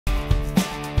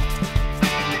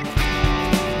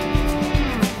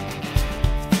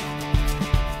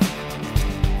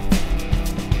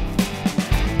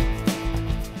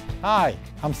Hi,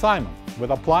 I'm Simon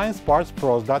with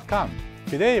AppliancePartsPros.com.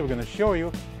 Today we're going to show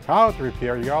you how to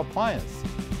repair your appliance.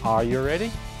 Are you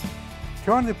ready?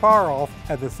 Turn the power off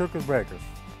at the circuit breakers.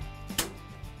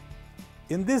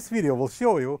 In this video we'll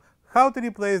show you how to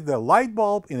replace the light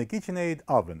bulb in a KitchenAid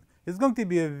oven. It's going to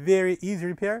be a very easy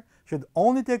repair. Should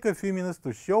only take a few minutes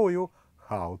to show you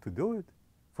how to do it.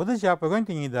 For this job we're going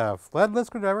to need a flathead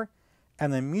screwdriver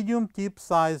and a medium tip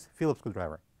size Phillips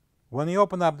screwdriver. When you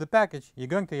open up the package, you're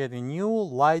going to get a new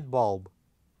light bulb.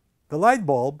 The light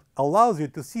bulb allows you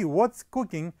to see what's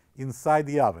cooking inside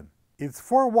the oven. It's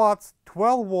 4 watts,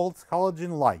 12 volts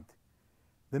halogen light.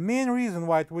 The main reason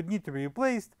why it would need to be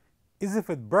replaced is if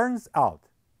it burns out.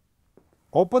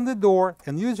 Open the door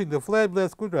and using the flat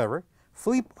blade screwdriver,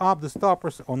 flip up the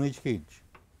stoppers on each hinge.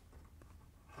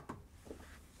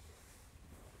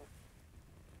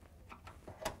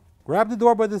 Grab the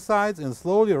door by the sides and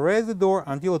slowly raise the door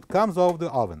until it comes off the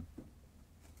oven.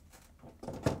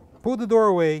 Put the door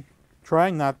away,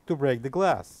 trying not to break the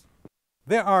glass.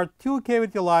 There are 2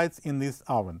 cavity lights in this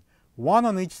oven, one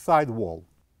on each side wall.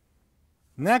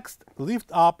 Next, lift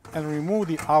up and remove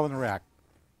the oven rack.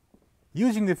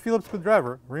 Using the Phillips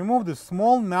screwdriver, remove the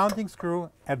small mounting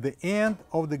screw at the end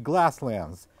of the glass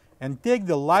lens and take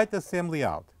the light assembly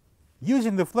out.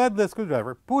 Using the flat blade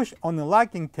screwdriver, push on the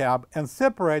locking tab and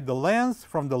separate the lens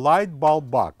from the light bulb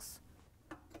box.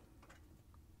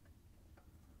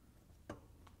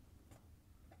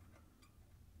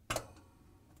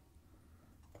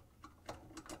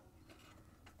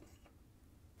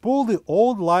 Pull the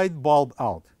old light bulb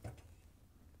out.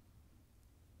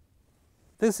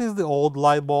 This is the old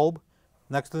light bulb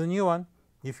next to the new one.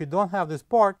 If you don't have this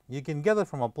part, you can get it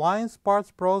from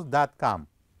AppliancePartsPros.com.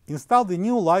 Install the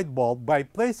new light bulb by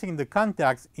placing the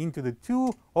contacts into the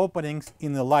 2 openings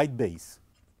in the light base.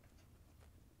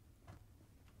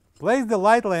 Place the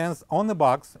light lens on the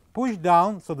box, push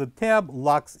down so the tab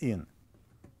locks in.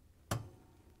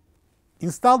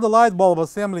 Install the light bulb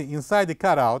assembly inside the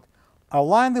cutout,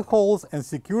 align the holes and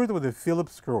secure it with a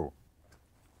Phillips screw.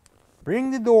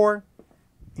 Bring the door,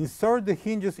 insert the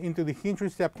hinges into the hinge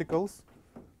receptacles,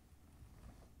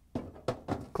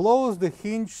 close the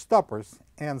hinge stoppers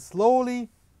and slowly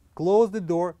close the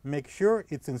door. Make sure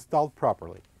it's installed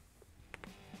properly.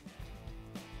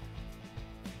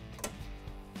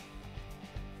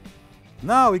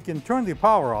 Now we can turn the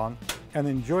power on and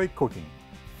enjoy cooking.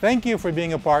 Thank you for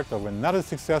being a part of another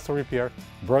successful repair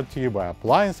brought to you by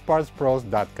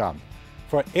AppliancePartsPros.com.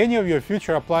 For any of your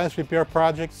future appliance repair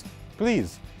projects,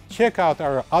 please check out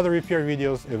our other repair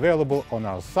videos available on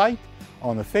our site,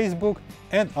 on Facebook,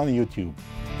 and on YouTube.